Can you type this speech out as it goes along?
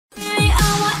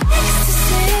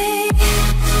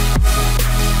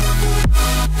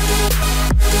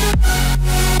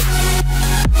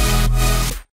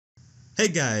Hey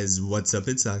guys, what's up?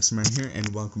 It's Oxman here,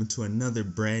 and welcome to another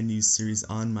brand new series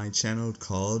on my channel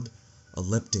called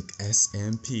Olyptic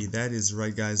Smp. That is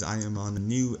right, guys. I am on a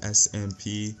new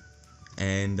SMP,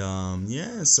 and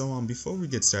yeah. So before we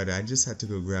get started, I just had to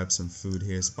go grab some food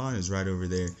here. Spawn is right over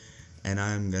there, and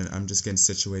I'm just getting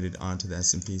situated onto the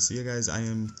SMP. So yeah, guys, I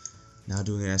am now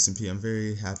doing an SMP. I'm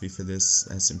very happy for this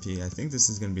SMP. I think this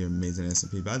is going to be an amazing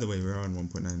SMP. By the way, we're on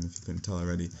 1.9 if you couldn't tell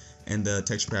already. And the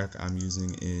texture pack I'm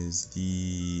using is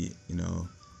the,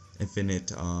 Infinite,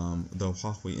 the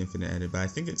Huawei Infinite edit. But I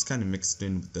think it's kind of mixed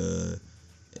in with the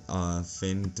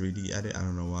Fin 3D edit. I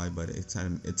don't know why, but it's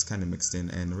kind of mixed in.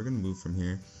 And we're going to move from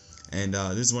here. And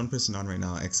there's one person on right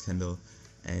now, X Kendall.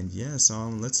 And yeah, so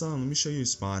let me show you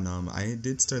spawn. I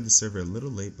did start the server a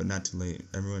little late, but not too late.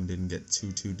 Everyone didn't get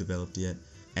too developed yet.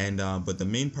 And but the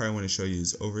main part I want to show you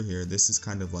is over here. This is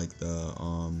kind of like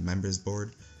the members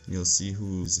board. And you'll see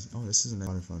who's this is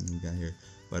another fun we got here.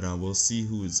 But we'll see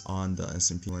who's on the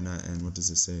SMP or not. And what does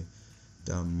it say?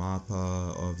 The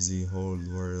mappa of the whole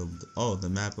world. Oh, the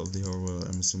map of the whole world.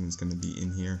 I'm assuming it's gonna be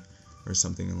in here or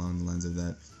something along the lines of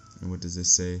that. And what does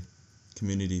this say?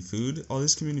 Community food. Oh,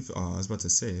 there's community food. Oh, I was about to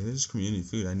say there's community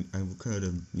food. I could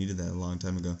have needed that a long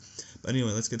time ago. But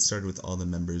anyway, let's get started with all the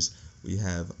members. We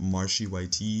have Marshy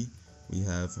YT. We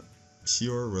have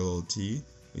Pure Royalty.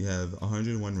 We have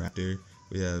 101 Raptor.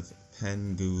 We have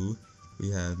Pengu. We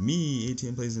have me,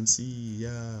 ATM Plays MC.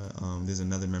 Yeah. There's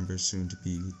another member soon to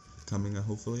be coming,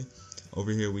 hopefully.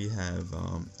 Over here we have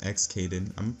X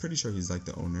Caden. I'm pretty sure he's like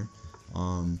the owner.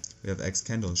 We have X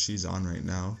Kendall. She's on right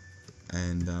now.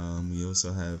 And we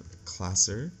also have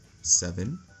Classer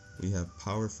 7, we have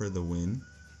Power for the Win,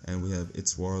 and we have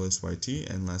It's Warless YT,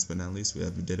 and last but not least we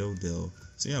have Ditto Dill.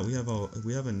 So yeah, we have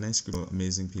a nice group of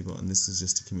amazing people, and this is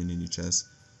just a community chest.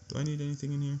 Do I need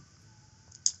anything in here?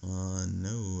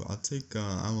 No.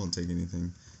 I won't take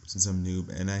anything since I'm noob,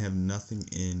 and I have nothing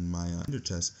in my under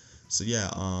chest. So yeah,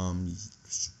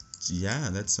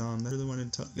 that's I really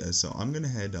wanted to tell you guys. So I'm gonna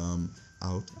head out.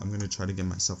 I'm gonna try to get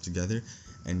myself together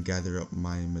and gather up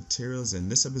my materials. And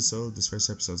this first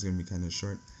episode is gonna be kind of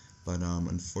short, but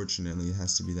unfortunately it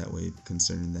has to be that way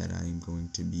considering that I am going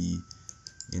to be,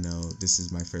 this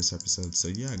is my first episode. So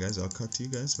yeah, guys, I'll cut to you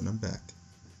guys when I'm back.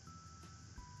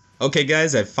 Okay,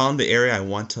 guys, I found the area I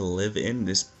want to live in.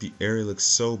 This area looks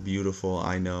so beautiful.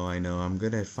 I know. I'm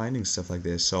good at finding stuff like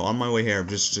this. So on my way here, I've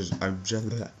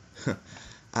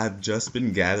just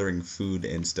been gathering food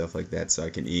and stuff like that so I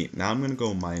can eat. Now I'm gonna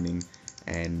go mining,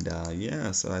 and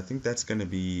yeah, so I think that's gonna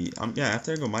be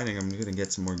after I go mining, I'm gonna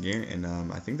get some more gear, and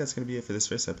I think that's gonna be it for this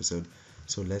first episode.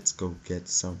 So let's go get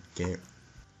some gear.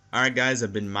 Alright, guys,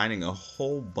 I've been mining a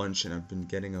whole bunch, and I've been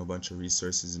getting a bunch of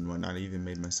resources and whatnot. I even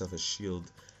made myself a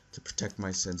shield to protect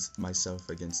myself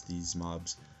against these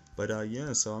mobs. But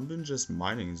yeah, so I've been just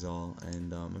mining is all,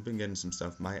 and I've been getting some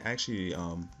stuff.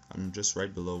 I'm just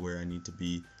right below where I need to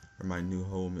be, where my new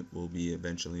home it will be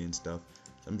eventually and stuff.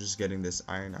 So I'm just getting this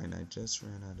iron, and I just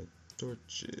ran out of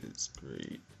torches.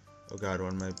 Great. Oh god,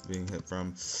 what am I being hit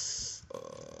from?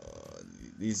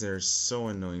 These are so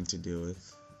annoying to deal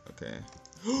with. Okay.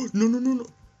 No.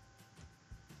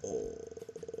 Oh.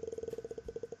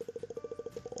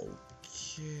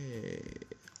 Okay.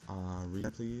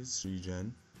 Regen, please.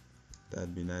 Regen.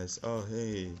 That'd be nice. Oh,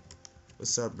 hey.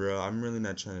 What's up, bro? I'm really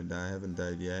not trying to die. I haven't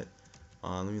died yet.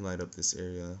 Let me light up this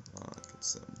area.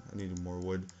 I need more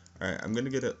wood. Alright, I'm gonna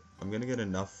get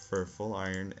enough for full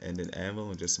iron and an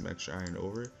anvil and just some extra iron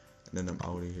over, and then I'm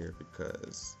out of here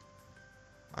because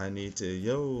I need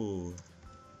to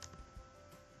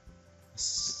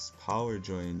power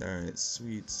joined. Alright,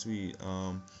 sweet.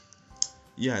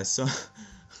 Yeah, so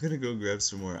I'm gonna go grab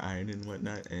some more iron and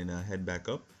whatnot and head back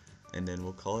up, and then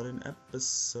we'll call it an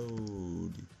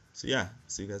episode. So yeah,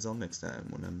 see you guys all next time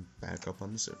when I'm back up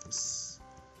on the surface.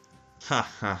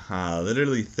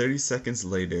 Literally 30 seconds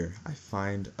later, I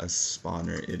find a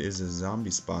spawner. It is a zombie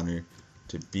spawner,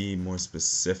 to be more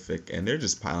specific, and they're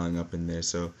just piling up in there.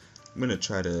 So I'm gonna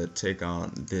try to take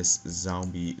on this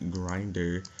zombie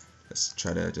grinder. Let's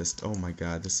try to just, oh my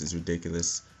god, this is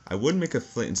ridiculous. I would make a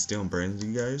flint and steel and burn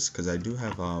you guys, because I do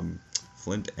have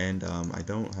flint and I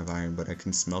don't have iron, but I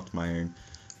can smelt my iron.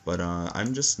 But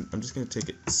I'm just gonna take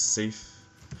it safe.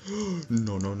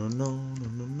 No.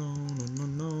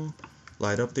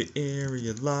 Light up the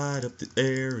area,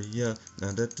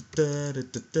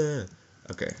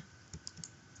 Okay.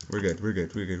 We're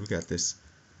good, we got this.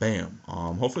 Bam.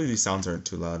 Hopefully these sounds aren't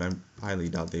too loud. I highly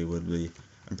doubt they would be.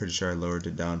 I'm pretty sure I lowered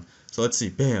it down. So let's see.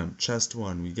 Bam. Chest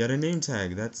 1. We get a name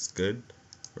tag. That's good.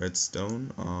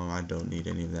 Redstone. I don't need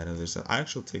any of that other stuff. I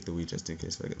actually take the wheat just in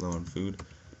case if I get low on food.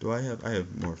 I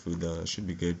have more food though. That should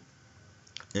be good.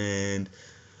 And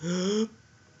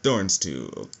thorns too.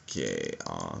 Okay.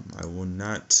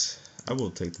 I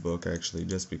will take the book actually,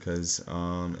 just because.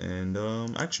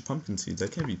 Actually, pumpkin seeds. I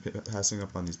can't be passing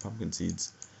up on these pumpkin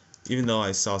seeds, even though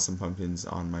I saw some pumpkins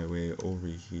on my way over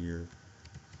here.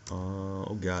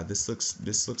 Oh god, this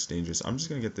looks dangerous. I'm just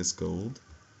gonna get this gold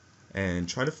and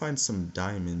try to find some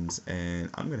diamonds, and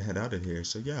I'm gonna head out of here.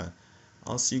 So yeah,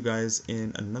 I'll see you guys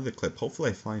in another clip.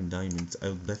 Hopefully I find diamonds.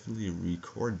 I'll definitely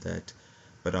record that.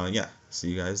 But yeah,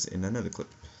 see you guys in another clip.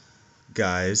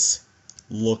 Guys,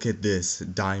 look at this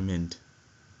diamond.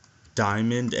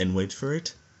 Diamond, and wait for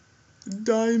it.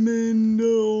 Diamond!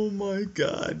 Oh my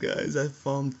god, guys, I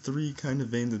found 3 kind of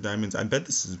veins of diamonds. I bet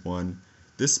this is 1.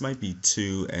 This might be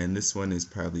 2, and this one is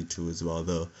probably 2 as well,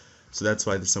 though. So that's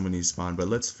why there's so many spawn. But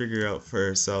let's figure out for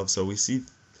ourselves. So we see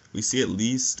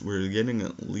we're getting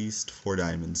at least 4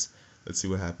 diamonds. Let's see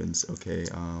what happens. Okay,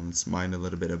 let's mine a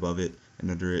little bit above it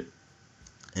and under it,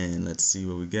 and let's see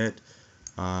what we get.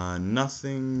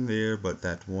 Nothing there but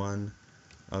that one.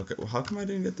 Okay, well, how come I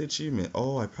didn't get the achievement?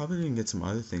 Oh, I probably didn't get some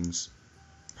other things.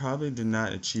 Probably did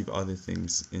not achieve other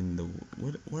things in the...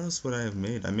 What else would I have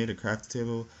made? I made a craft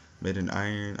table, made an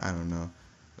iron, I don't know.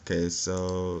 Okay,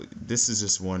 so this is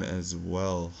just one as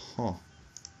well. Huh.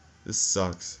 This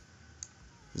sucks.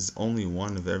 This is only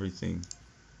one of everything.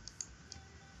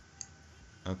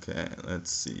 Okay, let's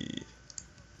see.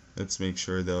 Let's make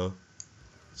sure though.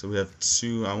 So we have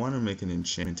 2. I want to make an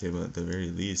enchantment table at the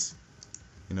very least.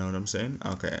 You know what I'm saying?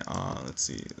 Okay, let's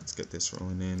see. Let's get this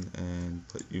rolling in and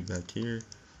put you back here.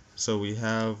 So we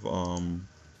have 2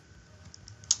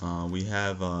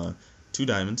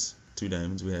 diamonds. 2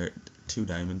 diamonds. We have 2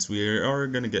 diamonds. We are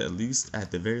gonna get at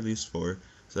the very least 4.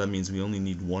 So that means we only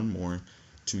need 1 more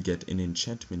to get an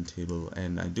enchantment table.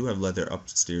 And I do have leather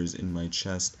upstairs in my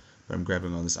chest, but I'm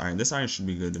grabbing all this iron. This iron should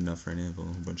be good enough for an anvil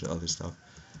and a bunch of other stuff.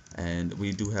 And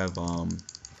we do have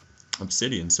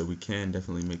obsidian, so we can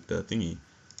definitely make the thingy.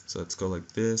 So let's go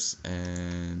like this,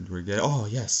 and we're getting... Oh,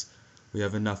 yes! We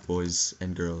have enough, boys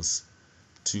and girls,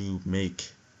 to make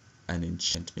an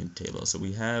enchantment table. So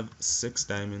we have 6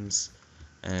 diamonds,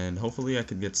 and hopefully I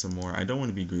could get some more. I don't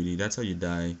want to be greedy. That's how you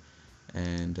die,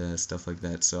 and stuff like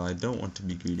that. So I don't want to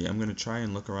be greedy. I'm going to try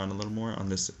and look around a little more on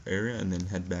this area, and then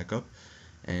head back up.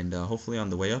 And hopefully on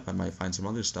the way up, I might find some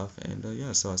other stuff. And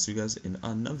yeah, so I'll see you guys in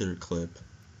another clip.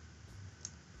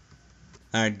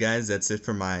 Alright guys, that's it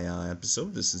for my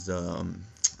episode. This is it.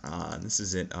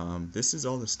 This is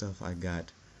all the stuff I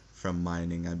got from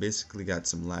mining. I basically got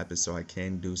some lapis so I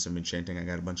can do some enchanting. I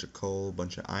got a bunch of coal, a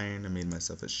bunch of iron. I made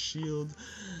myself a shield.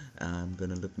 I'm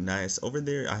gonna look nice. Over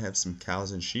there I have some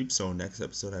cows and sheep, so next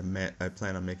episode I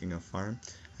plan on making a farm.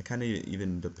 I kinda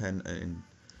even depend on...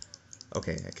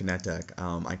 Okay, I cannot talk.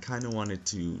 I kinda wanted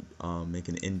to make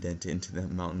an indent into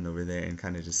that mountain over there and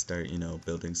kinda just start, you know,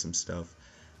 building some stuff.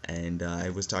 And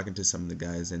I was talking to some of the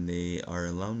guys, and they are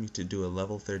allowing me to do a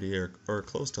level 30 or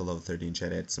close to level 30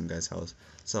 enchant at some guy's house.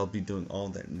 So I'll be doing all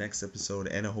that next episode,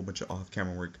 and a whole bunch of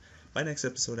off-camera work. By next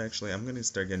episode, actually, I'm going to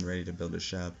start getting ready to build a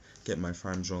shop, get my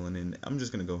farms rolling in. I'm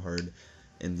just going to go hard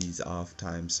in these off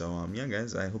times. So yeah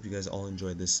guys, I hope you guys all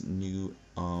enjoyed this new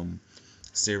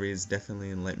series.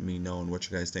 Definitely let me know what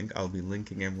you guys think. I'll be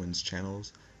linking everyone's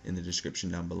channels in the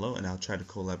description down below, and I'll try to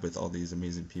collab with all these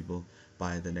amazing people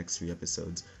by the next few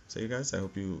episodes. So you guys, I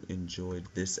hope you enjoyed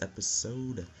this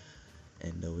episode,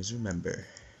 and always remember,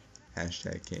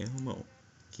 #KHomo,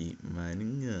 keep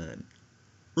mining on.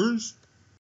 Peace.